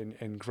mind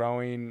and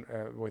growing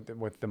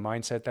with the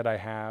mindset that I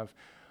have,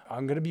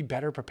 I'm going to be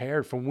better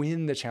prepared for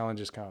when the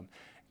challenges come,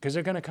 because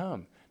they're going to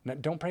come. Now,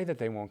 don't pray that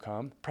they won't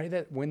come. Pray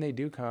that when they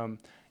do come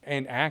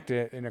and act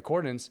in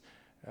accordance,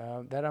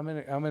 that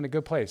I'm in a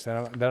good place,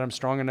 that I'm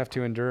strong enough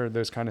to endure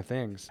those kind of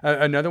things.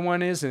 Another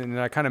one is, and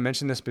I kind of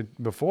mentioned this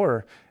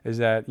before, is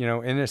that,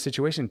 in a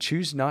situation,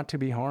 choose not to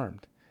be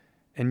harmed,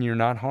 and you're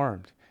not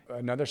harmed.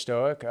 Another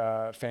Stoic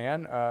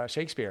fan,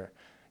 Shakespeare,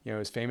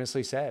 has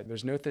famously said,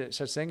 there's no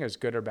such thing as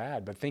good or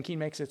bad, but thinking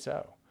makes it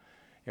so.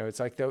 It's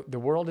like the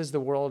world is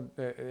the world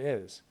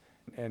is,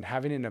 and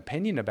having an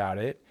opinion about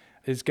it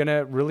is going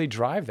to really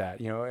drive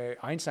that.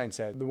 Einstein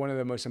said one of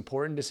the most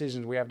important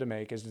decisions we have to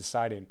make is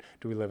deciding,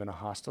 do we live in a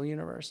hostile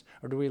universe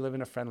or do we live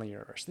in a friendly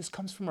universe? This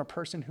comes from a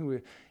person who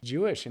was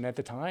Jewish, and at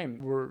the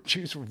time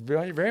Jews were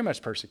very, very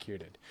much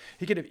persecuted.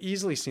 He could have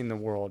easily seen the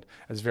world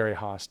as very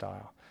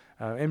hostile,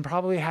 and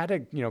probably had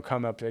to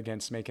come up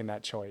against making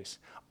that choice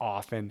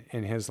often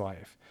in his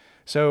life.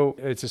 So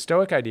it's a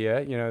Stoic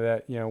idea,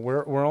 that,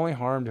 we're only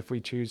harmed if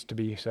we choose to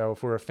be. So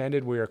if we're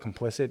offended, we are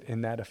complicit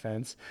in that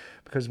offense,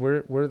 because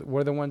we're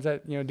the ones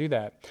that, do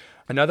that.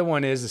 Another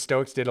one is the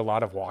Stoics did a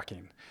lot of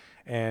walking.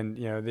 And,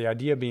 the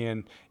idea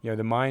being,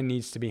 the mind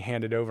needs to be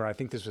handed over. I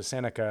think this was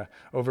Seneca,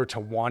 over to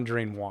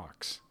wandering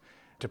walks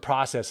to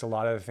process a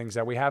lot of the things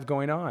that we have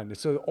going on.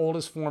 It's the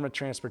oldest form of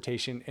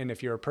transportation. And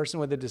if you're a person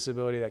with a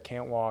disability that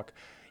can't walk,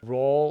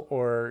 roll,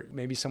 or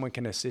maybe someone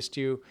can assist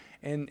you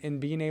in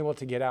being able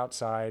to get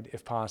outside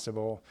if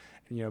possible,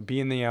 be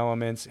in the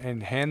elements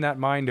and hand that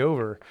mind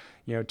over,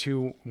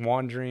 to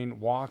wandering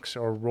walks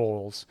or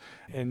rolls.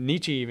 And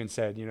Nietzsche even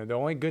said, the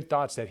only good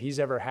thoughts that he's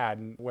ever had,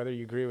 and whether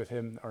you agree with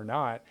him or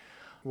not,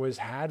 was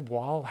had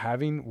while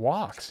having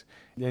walks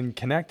and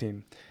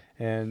connecting.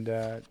 And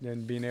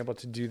being able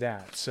to do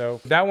that. So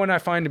that one I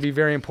find to be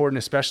very important,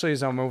 especially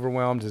as I'm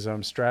overwhelmed, as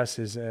I'm stressed,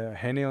 is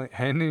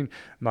handing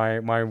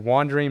my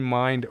wandering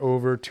mind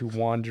over to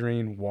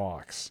wandering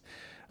walks.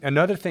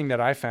 Another thing that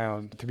I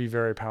found to be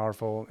very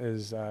powerful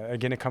is,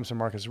 again, it comes from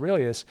Marcus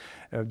Aurelius,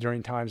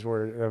 during times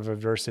of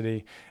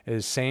adversity,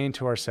 is saying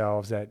to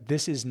ourselves that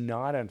this is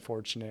not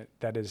unfortunate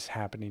that is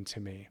happening to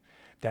me,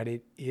 that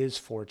it is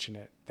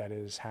fortunate that it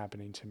is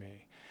happening to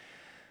me.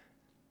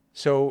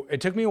 So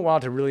it took me a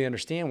while to really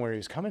understand where he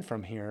was coming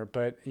from here.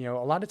 But, a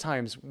lot of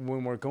times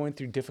when we're going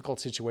through difficult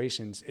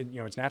situations,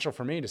 it's natural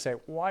for me to say,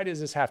 why does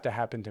this have to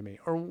happen to me?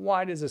 Or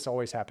why does this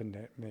always happen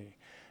to me?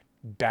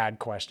 Bad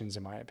questions,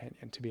 in my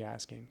opinion, to be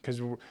asking,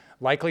 because we're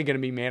likely going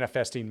to be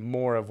manifesting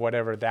more of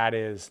whatever that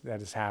is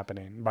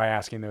happening by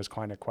asking those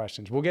kind of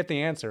questions. We'll get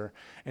the answer,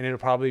 and it'll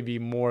probably be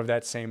more of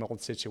that same old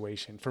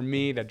situation. For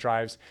me, that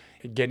drives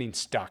getting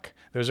stuck.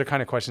 Those are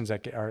kind of questions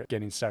that are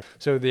getting stuck.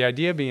 So the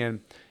idea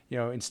being,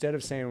 instead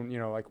of saying,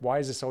 like, why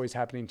is this always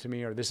happening to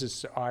me? Or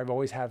I've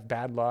always have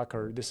bad luck,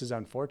 or this is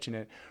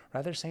unfortunate,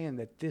 rather saying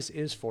that this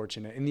is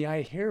fortunate. And the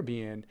idea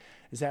being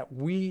is that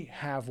we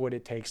have what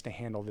it takes to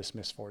handle this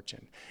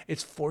misfortune.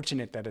 It's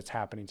fortunate that it's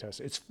happening to us.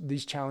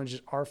 These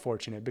challenges are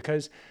fortunate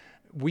because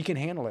we can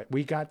handle it.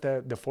 We got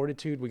the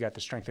fortitude, we got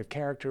the strength of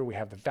character, we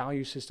have the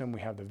value system,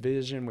 we have the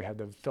vision, we have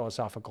the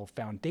philosophical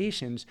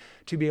foundations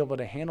to be able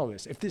to handle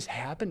this. If this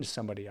happened to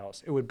somebody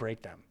else, it would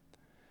break them,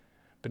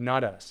 but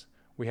not us.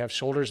 We have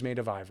shoulders made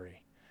of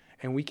ivory,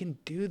 and we can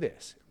do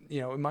this.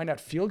 It might not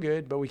feel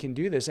good, but we can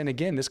do this. And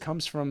again, this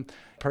comes from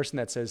a person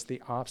that says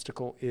the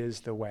obstacle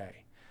is the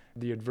way.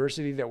 The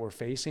adversity that we're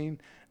facing,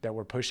 that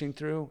we're pushing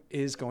through,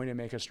 is going to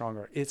make us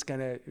stronger. It's going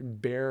to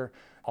bear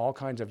all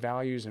kinds of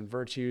values and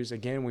virtues.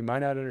 Again, we might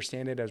not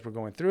understand it as we're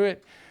going through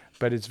it,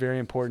 but it's very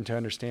important to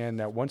understand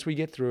that once we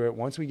get through it,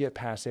 once we get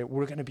past it,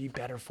 we're going to be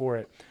better for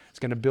it. It's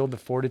going to build the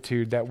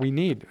fortitude that we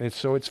need. And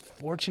so it's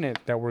fortunate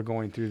that we're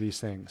going through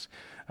these things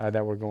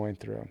that we're going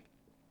through.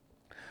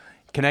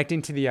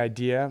 Connecting to the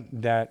idea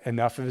that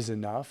enough is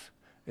enough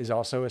is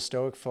also a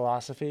Stoic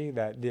philosophy,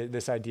 that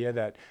this idea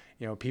that,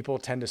 people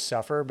tend to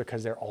suffer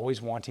because they're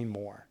always wanting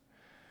more.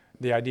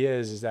 The idea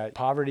is that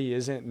poverty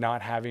isn't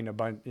not having a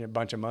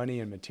bunch of money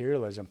and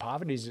materialism.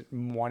 Poverty is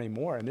wanting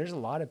more. And there's a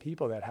lot of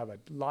people that have a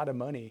lot of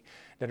money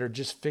that are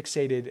just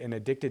fixated and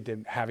addicted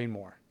to having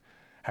more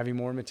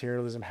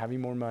materialism,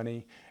 having more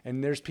money.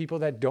 And there's people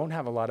that don't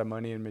have a lot of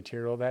money and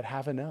material that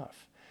have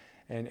enough.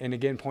 And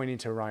again, pointing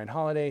to Ryan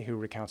Holiday, who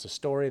recounts a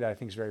story that I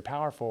think is very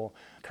powerful.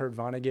 Kurt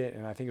Vonnegut,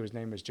 and I think his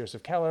name was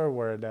Joseph Keller,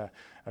 were at a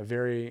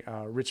very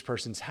rich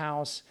person's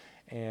house.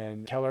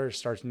 And Keller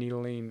starts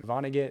needling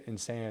Vonnegut and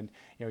saying,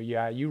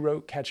 yeah, you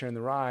wrote Catcher in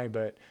the Rye,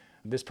 but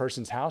this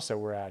person's house that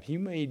we're at, he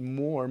made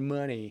more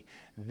money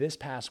this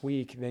past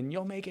week than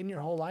you'll make in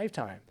your whole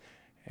lifetime.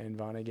 And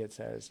Vonnegut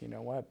says, you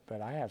know what,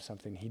 but I have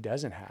something he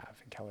doesn't have.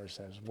 And Keller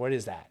says, what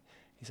is that?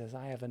 He says,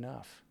 I have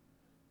enough.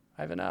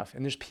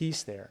 And there's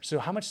peace there. So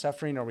how much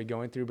suffering are we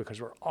going through because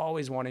we're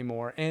always wanting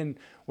more? And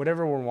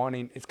whatever we're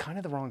wanting, it's kind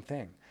of the wrong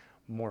thing.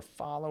 more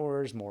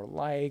followers, more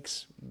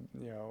likes,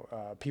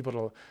 people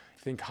to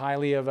think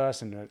highly of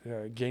us,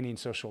 and gaining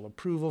social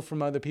approval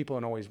from other people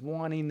and always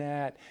wanting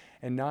that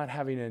and not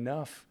having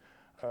enough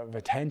of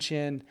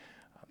attention.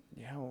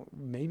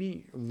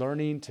 Maybe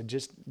learning to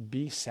just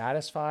be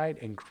satisfied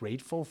and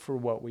grateful for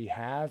what we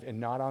have and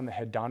not on the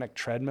hedonic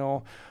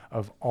treadmill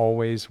of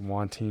always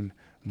wanting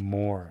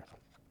more.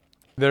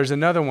 There's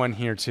another one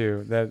here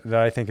too that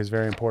I think is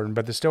very important,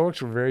 but the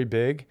Stoics were very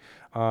big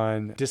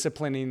on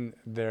disciplining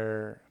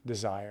their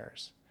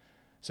desires.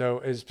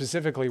 So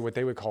specifically what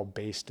they would call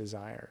base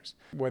desires,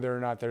 whether or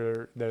not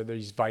they're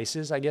these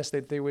vices, I guess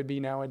that they would be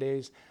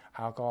nowadays: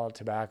 alcohol,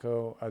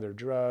 tobacco, other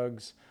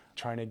drugs,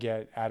 trying to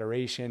get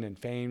adoration and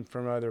fame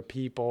from other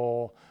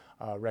people,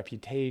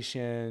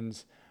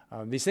 reputations,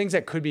 these things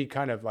that could be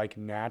kind of like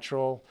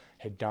natural,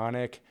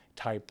 hedonic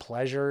type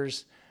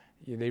pleasures.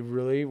 They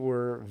really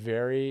were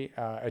very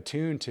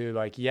attuned to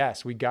like,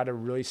 yes, we got to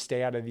really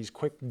stay out of these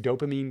quick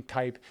dopamine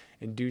type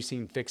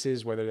inducing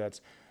fixes, whether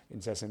that's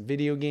incessant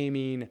video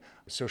gaming,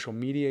 social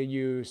media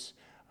use,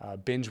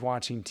 binge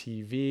watching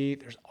TV.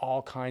 There's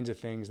all kinds of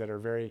things that are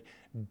very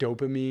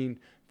dopamine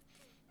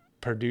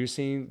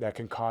producing that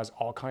can cause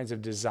all kinds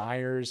of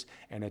desires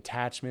and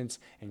attachments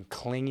and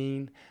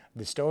clinging.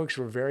 The Stoics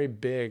were very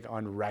big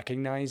on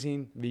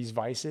recognizing these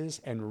vices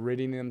and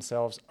ridding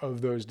themselves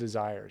of those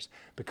desires,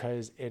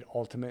 because it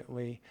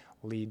ultimately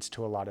leads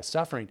to a lot of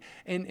suffering.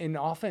 And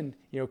often,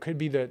 could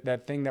be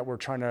that thing that we're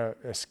trying to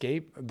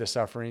escape the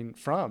suffering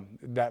from,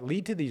 that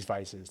lead to these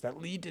vices,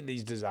 that lead to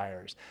these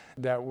desires,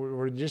 that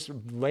we're just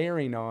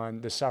layering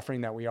on the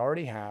suffering that we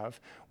already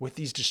have with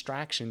these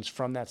distractions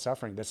from that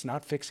suffering. That's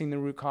not fixing the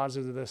root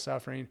causes of the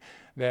suffering,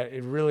 that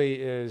it really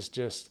is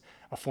just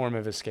a form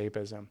of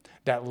escapism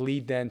that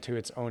lead then to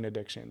its own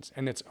addictions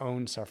and its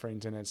own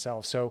sufferings in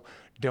itself. So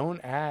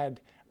don't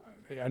add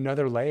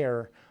another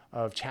layer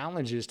of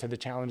challenges to the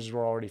challenges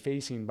we're already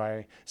facing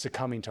by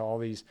succumbing to all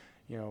these,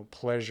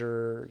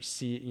 pleasure,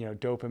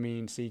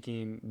 dopamine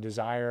seeking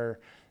desire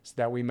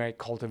that we might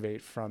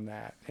cultivate from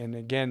that. And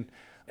again,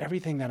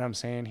 everything that I'm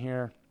saying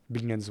here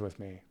begins with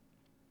me.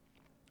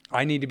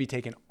 I need to be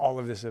taking all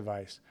of this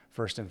advice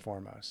first and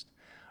foremost.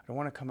 I don't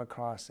want to come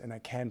across, and I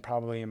can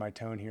probably in my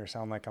tone here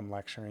sound like I'm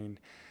lecturing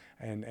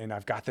and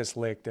I've got this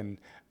licked and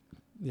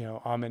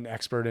I'm an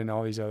expert in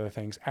all these other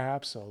things.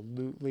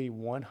 Absolutely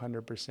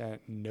 100%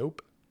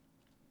 nope.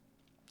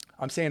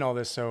 I'm saying all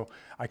this so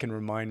I can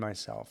remind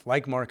myself,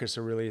 like Marcus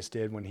Aurelius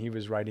did when he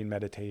was writing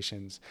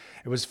Meditations.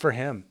 It was for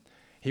him.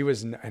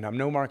 And I'm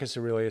no Marcus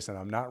Aurelius, and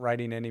I'm not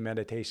writing any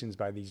meditations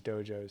by these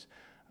dojos.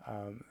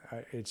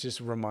 It's just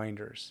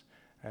reminders,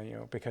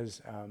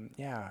 because,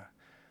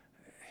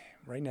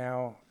 right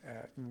now,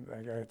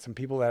 I got some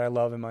people that I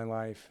love in my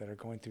life that are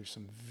going through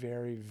some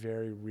very,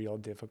 very real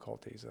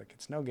difficulties. Like,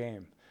 it's no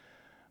game.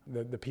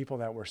 The people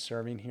that we're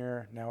serving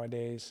here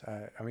nowadays,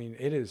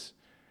 it is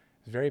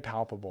very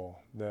palpable,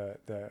 the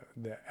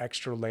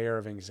extra layer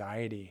of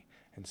anxiety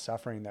and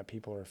suffering that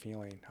people are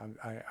feeling.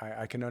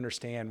 I can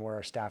understand where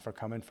our staff are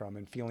coming from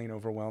and feeling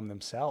overwhelmed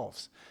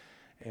themselves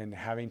and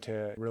having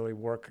to really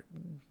work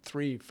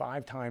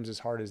 3-5 times as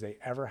hard as they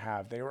ever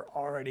have. They were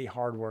already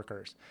hard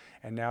workers,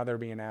 and now they're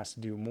being asked to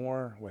do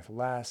more with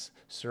less,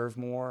 serve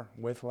more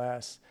with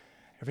less.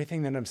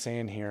 Everything that I'm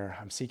saying here,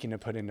 I'm seeking to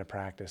put into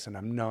practice, and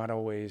I'm not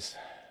always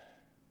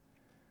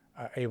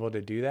able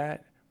to do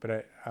that.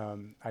 But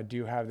I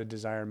do have the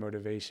desire and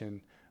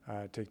motivation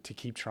to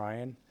keep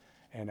trying,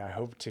 and I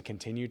hope to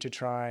continue to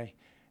try.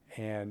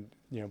 And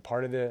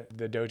part of the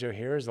dojo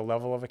here is the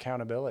level of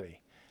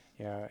accountability.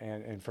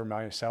 And for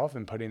myself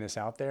and putting this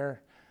out there,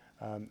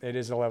 it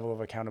is a level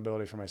of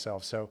accountability for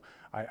myself. So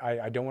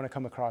I don't want to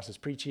come across as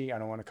preachy. I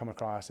don't want to come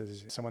across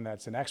as someone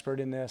that's an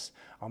expert in this.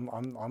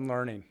 I'm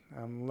learning.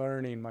 I'm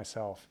learning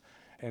myself,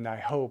 and I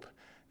hope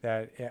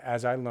that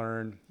as I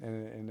learn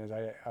and as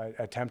I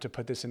attempt to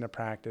put this into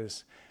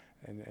practice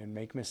and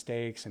make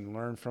mistakes and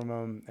learn from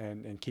them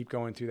and keep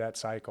going through that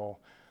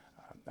cycle,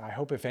 I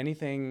hope if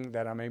anything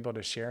that I'm able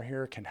to share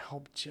here can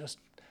help just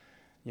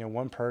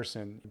one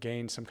person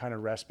gain some kind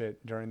of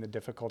respite during the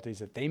difficulties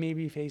that they may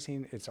be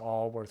facing. It's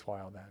all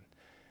worthwhile then.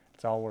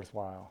 It's all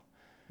worthwhile.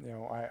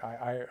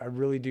 I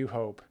really do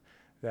hope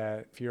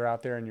that if you're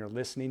out there and you're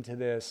listening to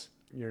this,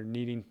 you're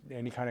needing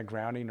any kind of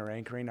grounding or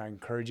anchoring, I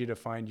encourage you to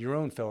find your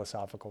own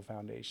philosophical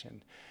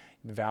foundation,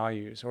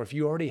 values, or if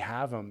you already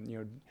have them,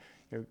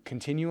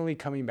 continually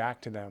coming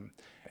back to them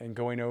and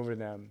going over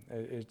them.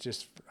 It's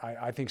just,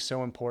 I think,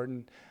 so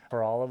important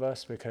for all of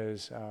us,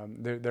 because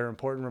they're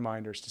important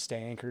reminders to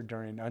stay anchored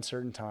during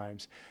uncertain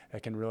times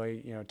that can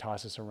really,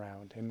 toss us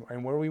around.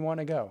 And where we want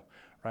to go,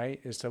 right,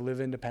 is to live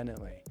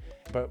independently,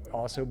 but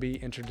also be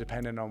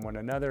interdependent on one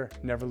another,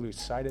 never lose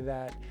sight of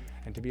that,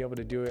 and to be able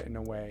to do it in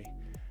a way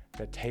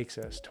that takes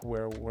us to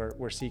where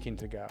we're seeking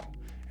to go.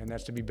 And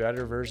that's to be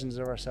better versions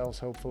of ourselves,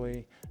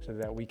 hopefully, so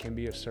that we can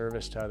be of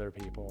service to other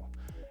people.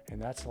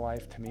 And that's the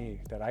life, to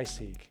me, that I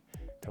seek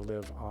to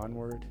live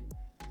onward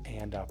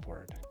and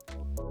upward.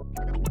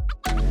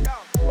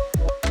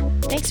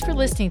 Thanks for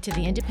listening to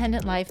the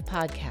Independent Life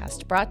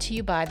podcast, brought to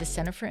you by the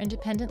Center for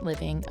Independent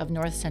Living of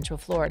North Central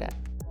Florida.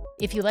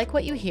 If you like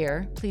what you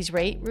hear, please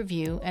rate,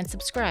 review, and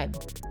subscribe.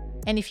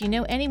 And if you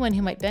know anyone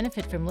who might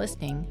benefit from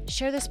listening,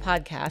 share this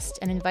podcast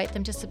and invite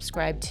them to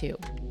subscribe too.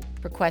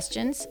 For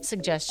questions,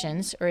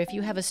 suggestions, or if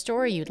you have a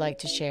story you'd like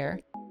to share,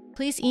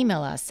 please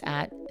email us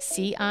at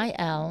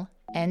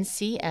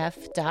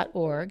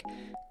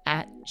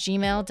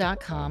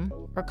cilncf.org@gmail.com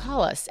or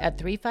call us at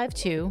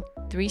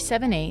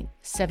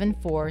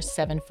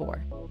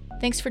 352-378-7474.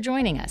 Thanks for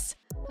joining us.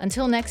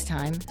 Until next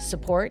time,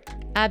 support,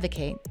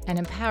 advocate, and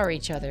empower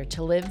each other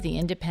to live the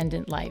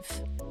independent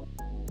life.